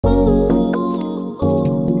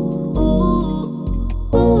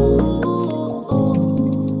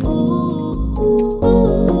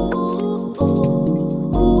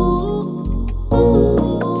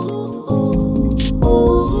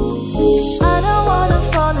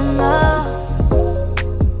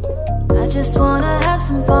just wanna have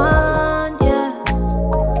some fun, yeah.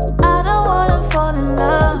 I don't wanna fall in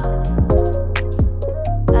love.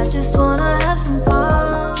 I just wanna have some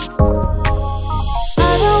fun.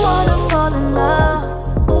 I don't wanna fall in love.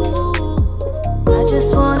 I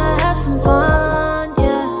just wanna have some fun,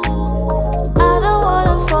 yeah. I don't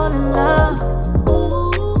wanna fall in love.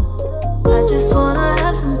 I just wanna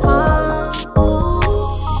have some fun.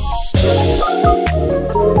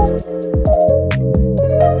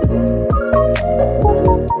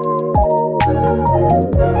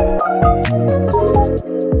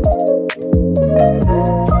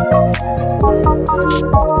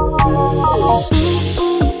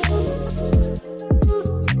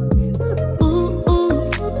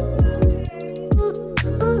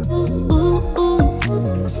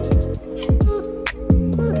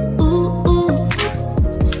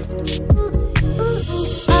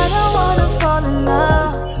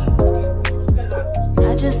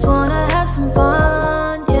 I just wanna have some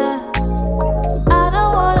fun, yeah. I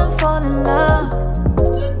don't wanna fall in love.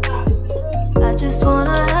 I just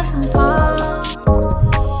wanna have some fun.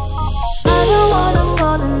 I don't wanna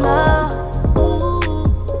fall in love.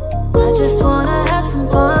 I just wanna have some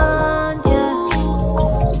fun, yeah.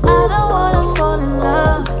 I don't wanna fall in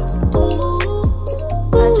love.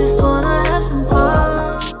 I just wanna have some fun.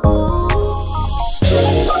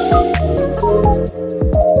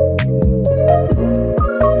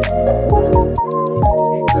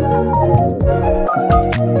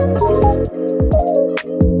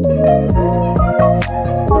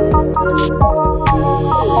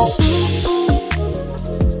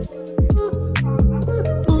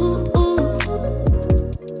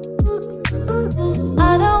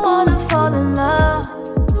 I don't wanna fall in love.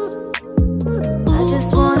 I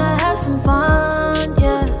just wanna have some fun,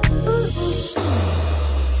 yeah.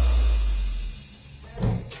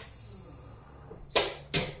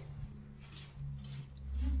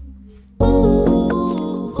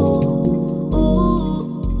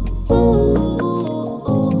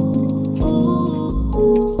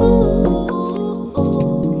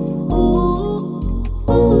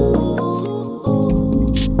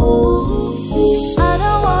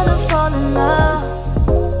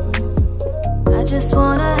 I just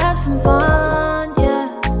wanna have some fun,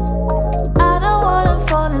 yeah. I don't wanna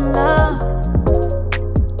fall in love.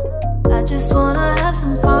 I just wanna have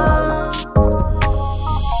some fun.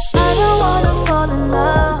 I don't wanna fall in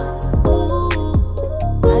love.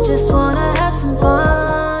 I just wanna have some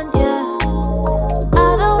fun, yeah.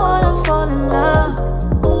 I don't wanna fall in love.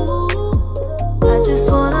 I just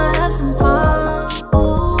wanna have some fun.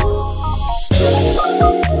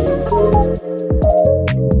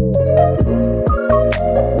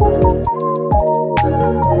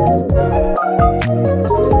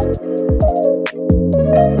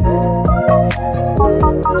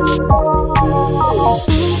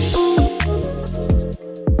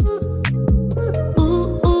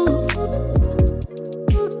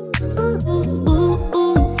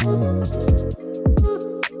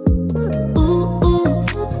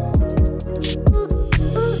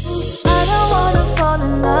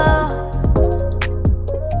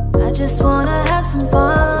 I just wanna have some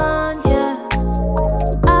fun, yeah.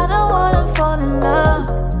 I don't wanna fall in love.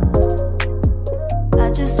 I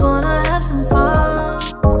just wanna have some fun.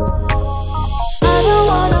 I don't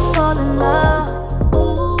wanna fall in love.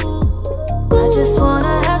 I just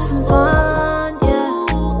wanna have some fun, yeah.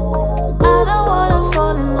 I don't wanna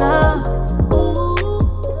fall in love.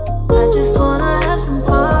 I just wanna